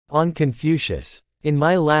On Confucius. In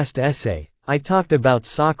my last essay, I talked about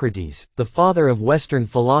Socrates, the father of Western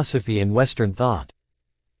philosophy and Western thought.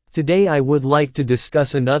 Today I would like to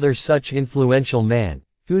discuss another such influential man,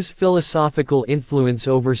 whose philosophical influence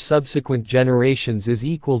over subsequent generations is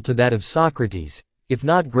equal to that of Socrates, if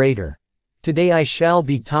not greater. Today I shall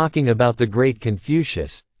be talking about the great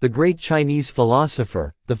Confucius, the great Chinese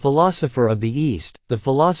philosopher, the philosopher of the East, the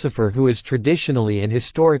philosopher who is traditionally and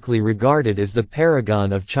historically regarded as the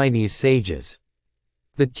paragon of Chinese sages.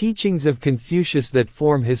 The teachings of Confucius that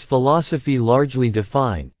form his philosophy largely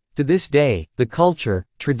define, to this day, the culture,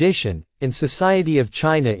 tradition, and society of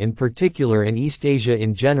China in particular and East Asia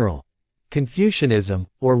in general. Confucianism,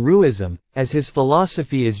 or Ruism, as his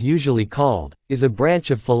philosophy is usually called, is a branch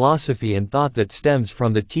of philosophy and thought that stems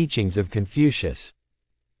from the teachings of Confucius.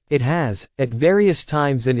 It has, at various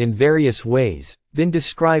times and in various ways, been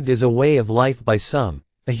described as a way of life by some,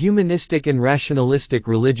 a humanistic and rationalistic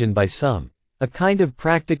religion by some, a kind of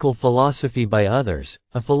practical philosophy by others,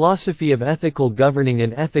 a philosophy of ethical governing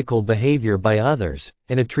and ethical behavior by others,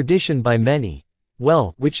 and a tradition by many.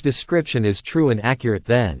 Well, which description is true and accurate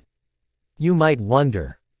then? You might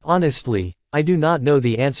wonder. Honestly, I do not know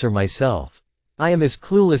the answer myself. I am as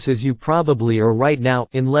clueless as you probably are right now,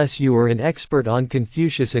 unless you are an expert on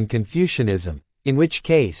Confucius and Confucianism, in which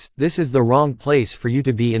case, this is the wrong place for you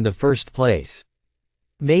to be in the first place.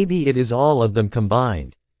 Maybe it is all of them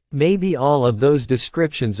combined. Maybe all of those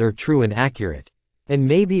descriptions are true and accurate. And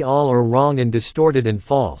maybe all are wrong and distorted and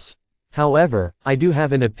false. However, I do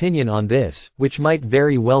have an opinion on this, which might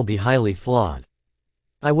very well be highly flawed.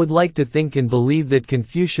 I would like to think and believe that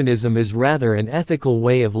Confucianism is rather an ethical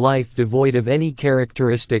way of life devoid of any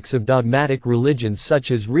characteristics of dogmatic religion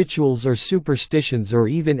such as rituals or superstitions or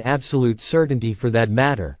even absolute certainty for that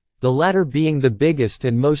matter, the latter being the biggest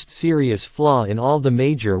and most serious flaw in all the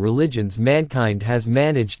major religions mankind has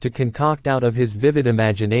managed to concoct out of his vivid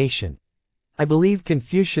imagination. I believe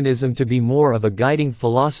Confucianism to be more of a guiding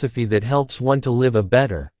philosophy that helps one to live a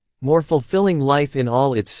better, more fulfilling life in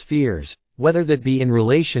all its spheres, whether that be in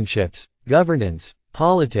relationships, governance,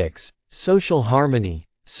 politics, social harmony,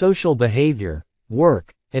 social behavior,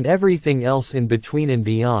 work, and everything else in between and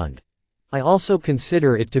beyond. I also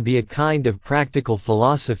consider it to be a kind of practical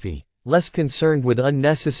philosophy, less concerned with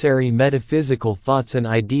unnecessary metaphysical thoughts and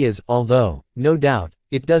ideas, although, no doubt,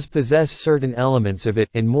 it does possess certain elements of it,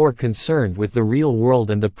 and more concerned with the real world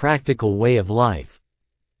and the practical way of life.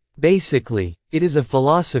 Basically, it is a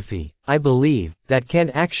philosophy, I believe, that can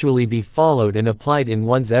actually be followed and applied in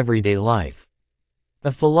one's everyday life.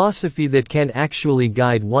 A philosophy that can actually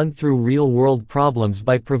guide one through real-world problems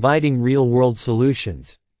by providing real-world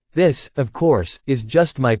solutions. This, of course, is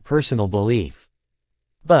just my personal belief.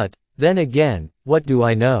 But, then again, what do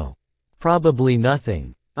I know? Probably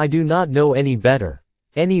nothing. I do not know any better.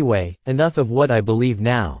 Anyway, enough of what I believe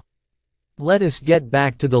now. Let us get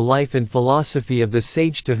back to the life and philosophy of the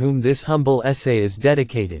sage to whom this humble essay is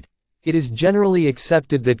dedicated. It is generally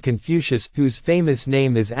accepted that Confucius, whose famous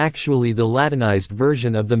name is actually the Latinized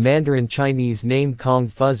version of the Mandarin Chinese name Kong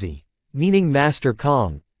Fuzzy, meaning Master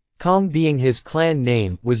Kong, Kong being his clan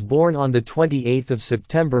name, was born on the 28th of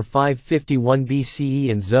September 551 BCE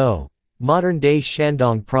in Zhou, modern-day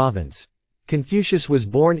Shandong province. Confucius was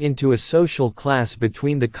born into a social class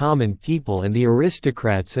between the common people and the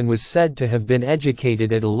aristocrats and was said to have been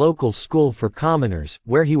educated at a local school for commoners,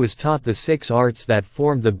 where he was taught the 6 arts that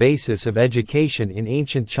formed the basis of education in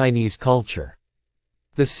ancient Chinese culture.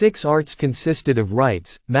 The 6 arts consisted of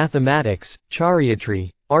rites, mathematics,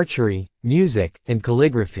 chariotry, archery, music, and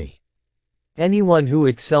calligraphy. Anyone who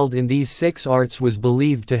excelled in these 6 arts was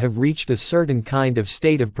believed to have reached a certain kind of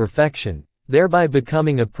state of perfection, thereby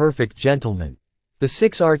becoming a perfect gentleman. The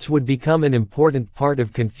 6 arts would become an important part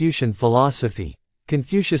of Confucian philosophy.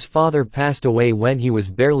 Confucius' father passed away when he was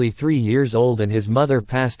barely 3 years old and his mother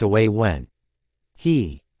passed away when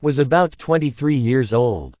he was about 23 years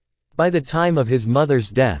old. By the time of his mother's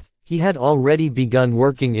death, he had already begun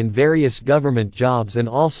working in various government jobs and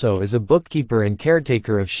also as a bookkeeper and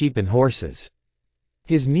caretaker of sheep and horses.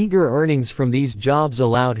 His meager earnings from these jobs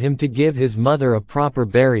allowed him to give his mother a proper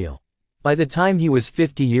burial. By the time he was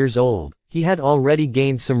 50 years old, he had already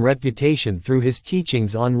gained some reputation through his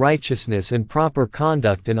teachings on righteousness and proper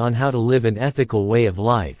conduct and on how to live an ethical way of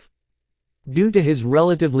life. Due to his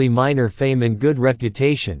relatively minor fame and good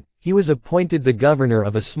reputation, he was appointed the governor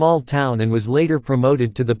of a small town and was later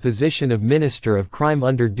promoted to the position of Minister of Crime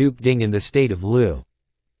under Duke Ding in the state of Lu.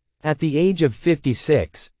 At the age of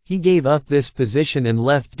 56, he gave up this position and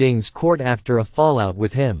left Ding's court after a fallout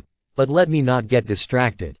with him. But let me not get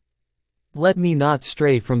distracted. Let me not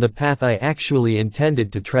stray from the path I actually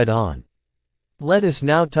intended to tread on. Let us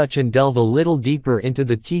now touch and delve a little deeper into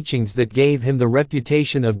the teachings that gave him the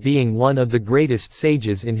reputation of being one of the greatest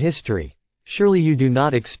sages in history. Surely you do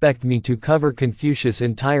not expect me to cover Confucius'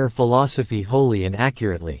 entire philosophy wholly and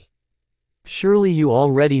accurately. Surely you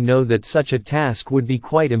already know that such a task would be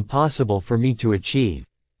quite impossible for me to achieve.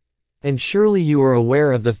 And surely you are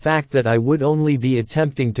aware of the fact that I would only be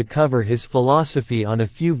attempting to cover his philosophy on a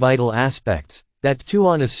few vital aspects, that too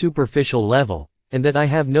on a superficial level, and that I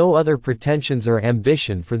have no other pretensions or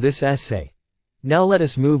ambition for this essay. Now let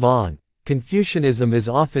us move on. Confucianism is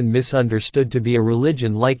often misunderstood to be a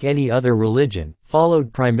religion like any other religion,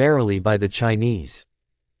 followed primarily by the Chinese.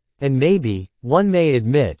 And maybe, one may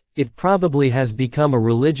admit, it probably has become a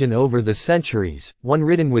religion over the centuries, one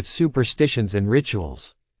ridden with superstitions and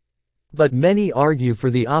rituals. But many argue for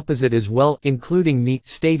the opposite as well, including me,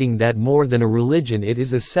 stating that more than a religion it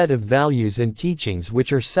is a set of values and teachings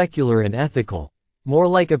which are secular and ethical, more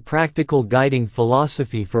like a practical guiding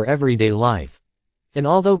philosophy for everyday life. And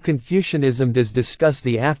although Confucianism does discuss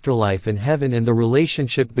the afterlife and heaven and the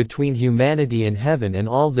relationship between humanity and heaven and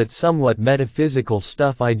all that somewhat metaphysical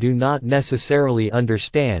stuff I do not necessarily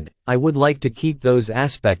understand, I would like to keep those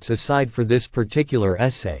aspects aside for this particular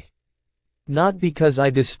essay. Not because I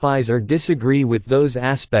despise or disagree with those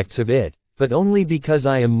aspects of it, but only because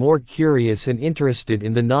I am more curious and interested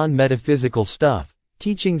in the non-metaphysical stuff,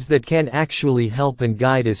 teachings that can actually help and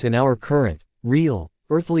guide us in our current, real,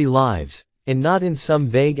 earthly lives, and not in some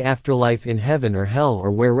vague afterlife in heaven or hell or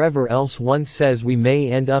wherever else one says we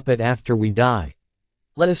may end up at after we die.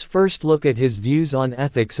 Let us first look at his views on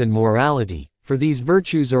ethics and morality, for these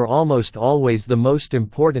virtues are almost always the most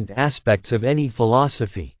important aspects of any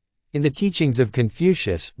philosophy. In the teachings of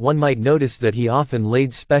Confucius, one might notice that he often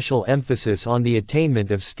laid special emphasis on the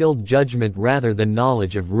attainment of skilled judgment rather than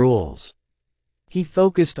knowledge of rules. He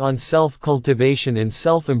focused on self-cultivation and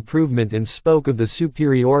self-improvement and spoke of the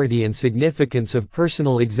superiority and significance of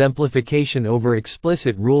personal exemplification over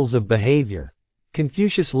explicit rules of behavior.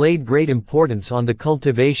 Confucius laid great importance on the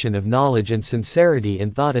cultivation of knowledge and sincerity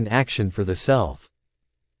in thought and action for the self.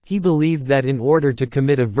 He believed that in order to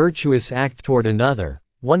commit a virtuous act toward another,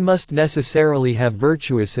 one must necessarily have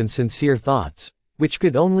virtuous and sincere thoughts, which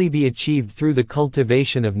could only be achieved through the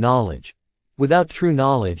cultivation of knowledge. Without true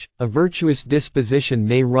knowledge, a virtuous disposition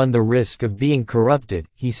may run the risk of being corrupted,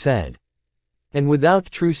 he said. And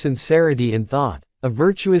without true sincerity in thought, a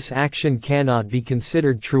virtuous action cannot be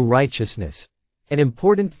considered true righteousness. An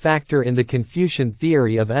important factor in the Confucian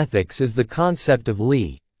theory of ethics is the concept of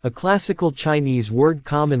li, a classical Chinese word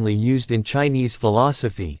commonly used in Chinese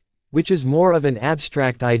philosophy, which is more of an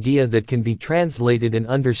abstract idea that can be translated and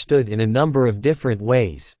understood in a number of different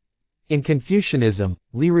ways. In Confucianism,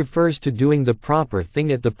 li refers to doing the proper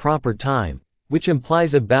thing at the proper time, which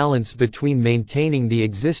implies a balance between maintaining the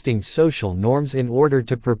existing social norms in order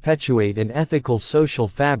to perpetuate an ethical social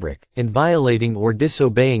fabric, and violating or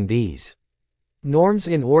disobeying these norms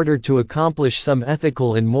in order to accomplish some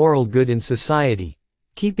ethical and moral good in society.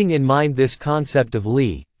 Keeping in mind this concept of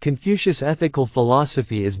li, Confucius' ethical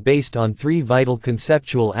philosophy is based on three vital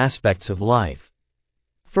conceptual aspects of life.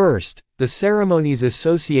 First, the ceremonies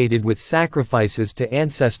associated with sacrifices to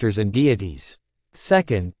ancestors and deities.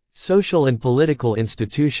 Second, social and political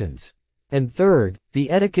institutions. And third, the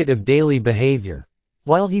etiquette of daily behavior.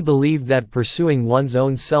 While he believed that pursuing one's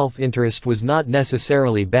own self-interest was not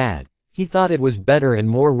necessarily bad, he thought it was better and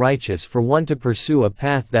more righteous for one to pursue a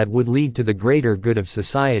path that would lead to the greater good of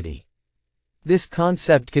society. This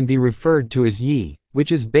concept can be referred to as yi,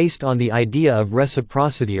 which is based on the idea of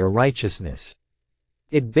reciprocity or righteousness.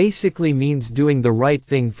 It basically means doing the right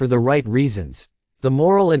thing for the right reasons. The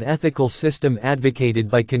moral and ethical system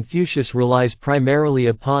advocated by Confucius relies primarily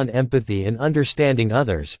upon empathy and understanding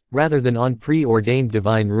others, rather than on preordained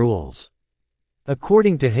divine rules.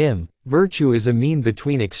 According to him, virtue is a mean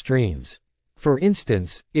between extremes. For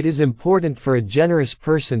instance, it is important for a generous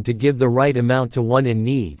person to give the right amount to one in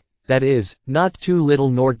need, that is, not too little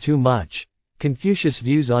nor too much. Confucius'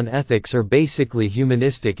 views on ethics are basically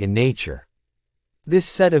humanistic in nature. This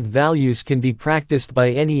set of values can be practiced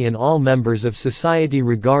by any and all members of society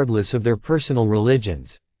regardless of their personal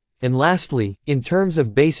religions. And lastly, in terms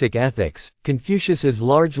of basic ethics, Confucius is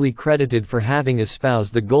largely credited for having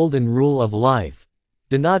espoused the golden rule of life.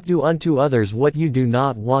 Do not do unto others what you do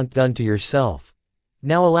not want done to yourself.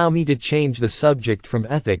 Now allow me to change the subject from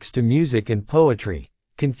ethics to music and poetry.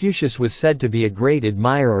 Confucius was said to be a great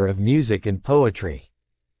admirer of music and poetry.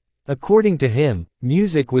 According to him,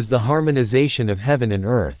 music was the harmonization of heaven and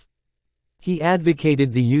earth. He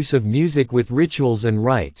advocated the use of music with rituals and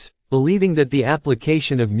rites, believing that the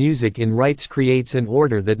application of music in rites creates an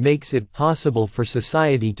order that makes it possible for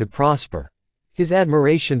society to prosper. His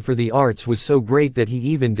admiration for the arts was so great that he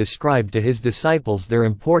even described to his disciples their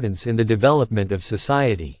importance in the development of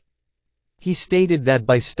society. He stated that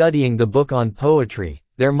by studying the book on poetry,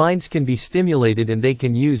 their minds can be stimulated and they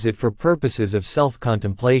can use it for purposes of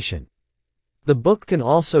self-contemplation. The book can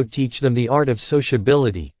also teach them the art of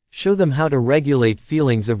sociability, show them how to regulate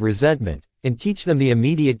feelings of resentment, and teach them the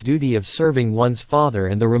immediate duty of serving one's father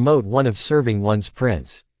and the remote one of serving one's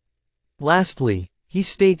prince. Lastly, he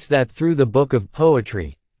states that through the book of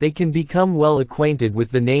poetry, they can become well acquainted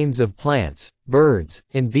with the names of plants, birds,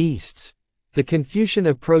 and beasts. The Confucian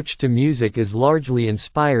approach to music is largely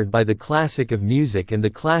inspired by the classic of music and the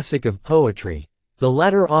classic of poetry, the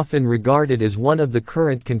latter often regarded as one of the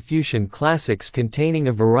current Confucian classics containing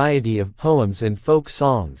a variety of poems and folk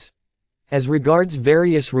songs. As regards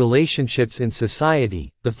various relationships in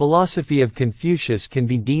society, the philosophy of Confucius can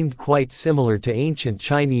be deemed quite similar to ancient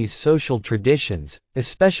Chinese social traditions,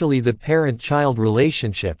 especially the parent-child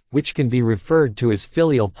relationship, which can be referred to as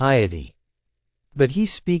filial piety. But he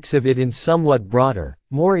speaks of it in somewhat broader,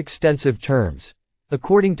 more extensive terms.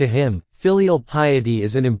 According to him, filial piety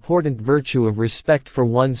is an important virtue of respect for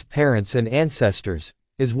one's parents and ancestors,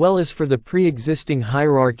 as well as for the pre-existing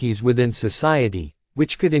hierarchies within society,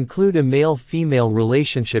 which could include a male-female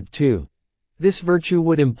relationship too. This virtue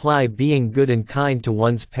would imply being good and kind to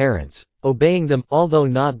one's parents, obeying them, although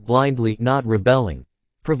not blindly, not rebelling,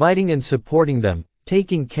 providing and supporting them,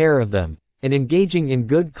 taking care of them, and engaging in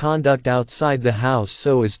good conduct outside the house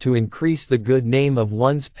so as to increase the good name of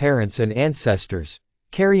one's parents and ancestors,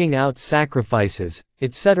 carrying out sacrifices,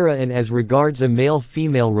 etc. And as regards a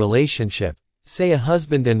male-female relationship, say a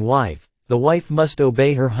husband and wife, the wife must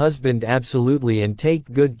obey her husband absolutely and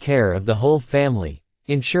take good care of the whole family,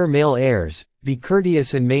 ensure male heirs, be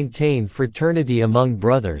courteous and maintain fraternity among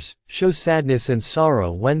brothers, show sadness and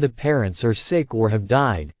sorrow when the parents are sick or have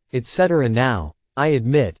died, etc. Now, I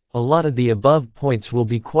admit, a lot of the above points will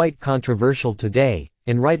be quite controversial today,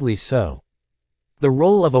 and rightly so. The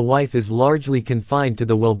role of a wife is largely confined to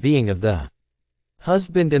the well-being of the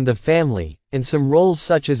husband and the family, and some roles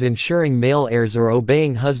such as ensuring male heirs or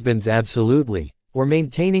obeying husbands absolutely, or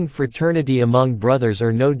maintaining fraternity among brothers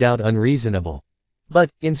are no doubt unreasonable. But,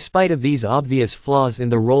 in spite of these obvious flaws in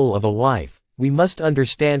the role of a wife, we must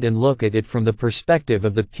understand and look at it from the perspective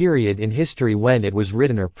of the period in history when it was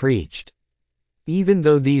written or preached. Even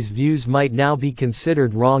though these views might now be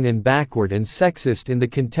considered wrong and backward and sexist in the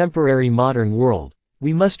contemporary modern world,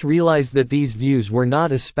 we must realize that these views were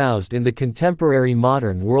not espoused in the contemporary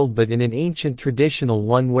modern world but in an ancient traditional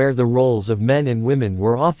one where the roles of men and women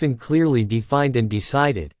were often clearly defined and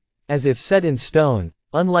decided, as if set in stone,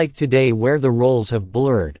 unlike today where the roles have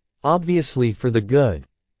blurred, obviously for the good.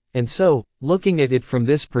 And so, looking at it from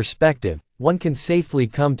this perspective, one can safely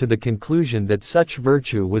come to the conclusion that such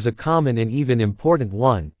virtue was a common and even important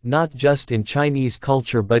one, not just in Chinese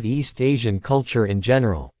culture but East Asian culture in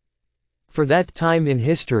general. For that time in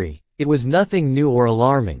history, it was nothing new or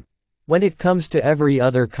alarming. When it comes to every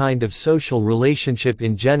other kind of social relationship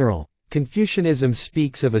in general, Confucianism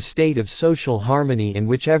speaks of a state of social harmony in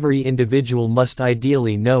which every individual must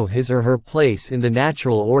ideally know his or her place in the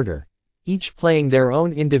natural order, each playing their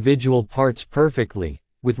own individual parts perfectly,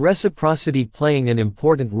 with reciprocity playing an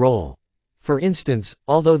important role. For instance,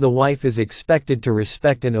 although the wife is expected to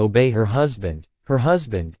respect and obey her husband,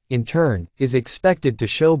 in turn, is expected to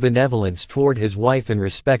show benevolence toward his wife and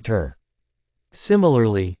respect her.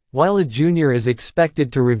 Similarly, while a junior is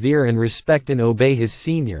expected to revere and respect and obey his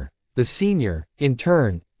senior, the senior, in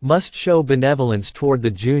turn, must show benevolence toward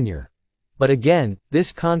the junior. But again,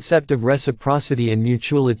 this concept of reciprocity and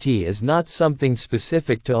mutuality is not something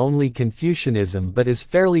specific to only Confucianism but is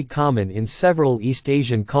fairly common in several East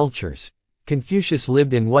Asian cultures. Confucius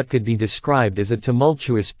lived in what could be described as a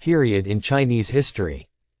tumultuous period in Chinese history.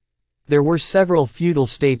 There were several feudal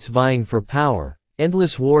states vying for power,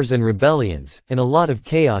 endless wars and rebellions, and a lot of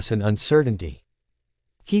chaos and uncertainty.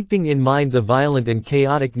 Keeping in mind the violent and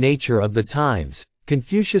chaotic nature of the times,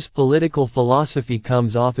 Confucius' political philosophy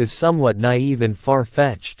comes off as somewhat naive and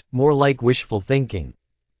far-fetched, more like wishful thinking.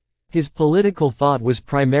 His political thought was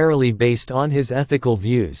primarily based on his ethical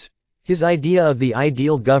views. His idea of the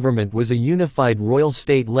ideal government was a unified royal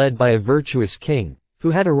state led by a virtuous king, who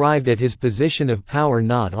had arrived at his position of power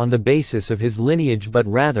not on the basis of his lineage but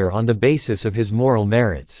rather on the basis of his moral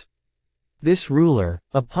merits. This ruler,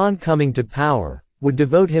 upon coming to power, would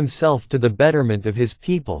devote himself to the betterment of his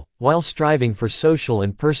people, while striving for social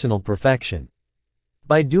and personal perfection.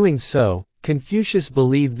 By doing so, Confucius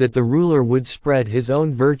believed that the ruler would spread his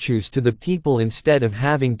own virtues to the people instead of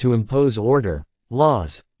having to impose order,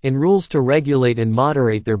 laws, and rules to regulate and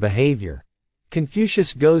moderate their behavior.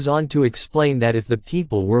 Confucius goes on to explain that if the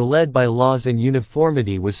people were led by laws and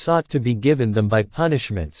uniformity was sought to be given them by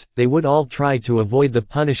punishments, they would all try to avoid the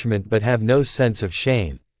punishment but have no sense of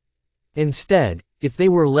shame. Instead, if they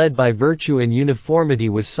were led by virtue and uniformity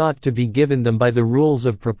was sought to be given them by the rules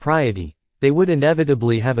of propriety, they would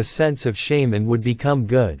inevitably have a sense of shame and would become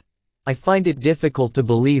good. I find it difficult to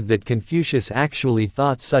believe that Confucius actually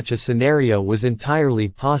thought such a scenario was entirely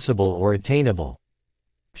possible or attainable.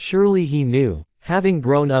 Surely he knew, having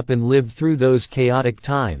grown up and lived through those chaotic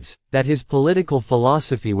times, that his political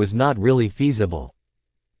philosophy was not really feasible.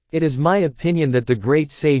 It is my opinion that the great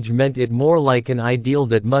sage meant it more like an ideal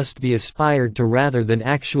that must be aspired to rather than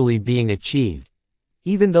actually being achieved.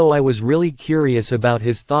 Even though I was really curious about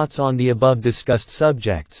his thoughts on the above discussed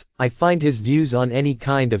subjects, I find his views on any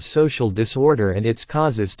kind of social disorder and its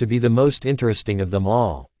causes to be the most interesting of them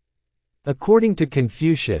all. According to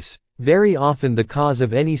Confucius, very often the cause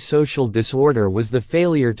of any social disorder was the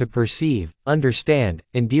failure to perceive, understand,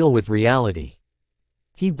 and deal with reality.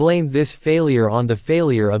 He blamed this failure on the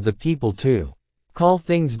failure of the people to call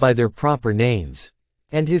things by their proper names.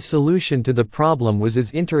 And his solution to the problem was as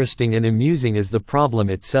interesting and amusing as the problem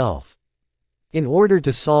itself. In order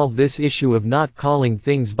to solve this issue of not calling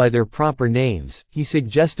things by their proper names, he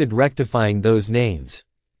suggested rectifying those names.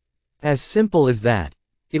 As simple as that.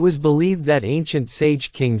 It was believed that ancient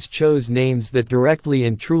sage kings chose names that directly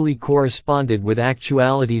and truly corresponded with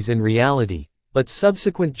actualities and reality, but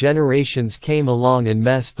subsequent generations came along and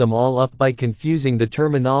messed them all up by confusing the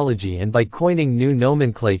terminology and by coining new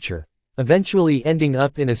nomenclature, eventually ending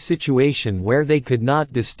up in a situation where they could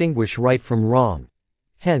not distinguish right from wrong.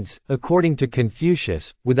 Hence, according to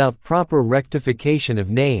Confucius, without proper rectification of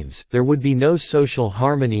names, there would be no social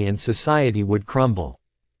harmony and society would crumble.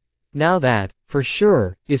 Now that, for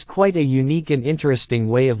sure, is quite a unique and interesting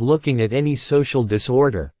way of looking at any social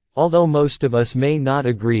disorder, although most of us may not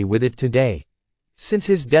agree with it today. Since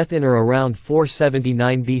his death in or around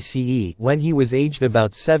 479 BCE, when he was aged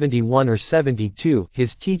about 71 or 72,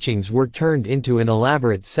 his teachings were turned into an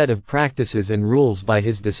elaborate set of practices and rules by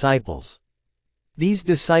his disciples. These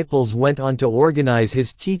disciples went on to organize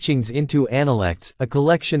his teachings into analects, a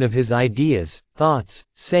collection of his ideas, thoughts,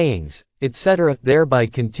 sayings, etc., thereby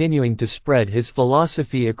continuing to spread his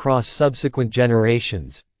philosophy across subsequent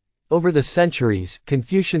generations. Over the centuries,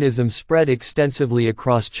 Confucianism spread extensively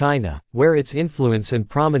across China, where its influence and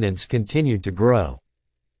prominence continued to grow.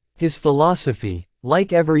 His philosophy,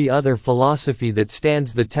 like every other philosophy that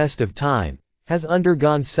stands the test of time, has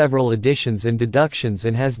undergone several additions and deductions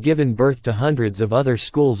and has given birth to hundreds of other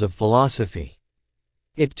schools of philosophy.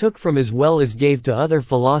 It took from as well as gave to other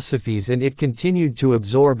philosophies, and it continued to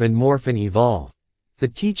absorb and morph and evolve. The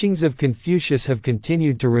teachings of Confucius have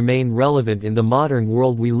continued to remain relevant in the modern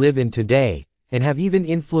world we live in today, and have even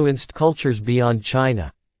influenced cultures beyond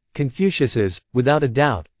China. Confucius is, without a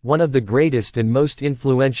doubt, one of the greatest and most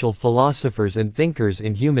influential philosophers and thinkers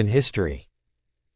in human history.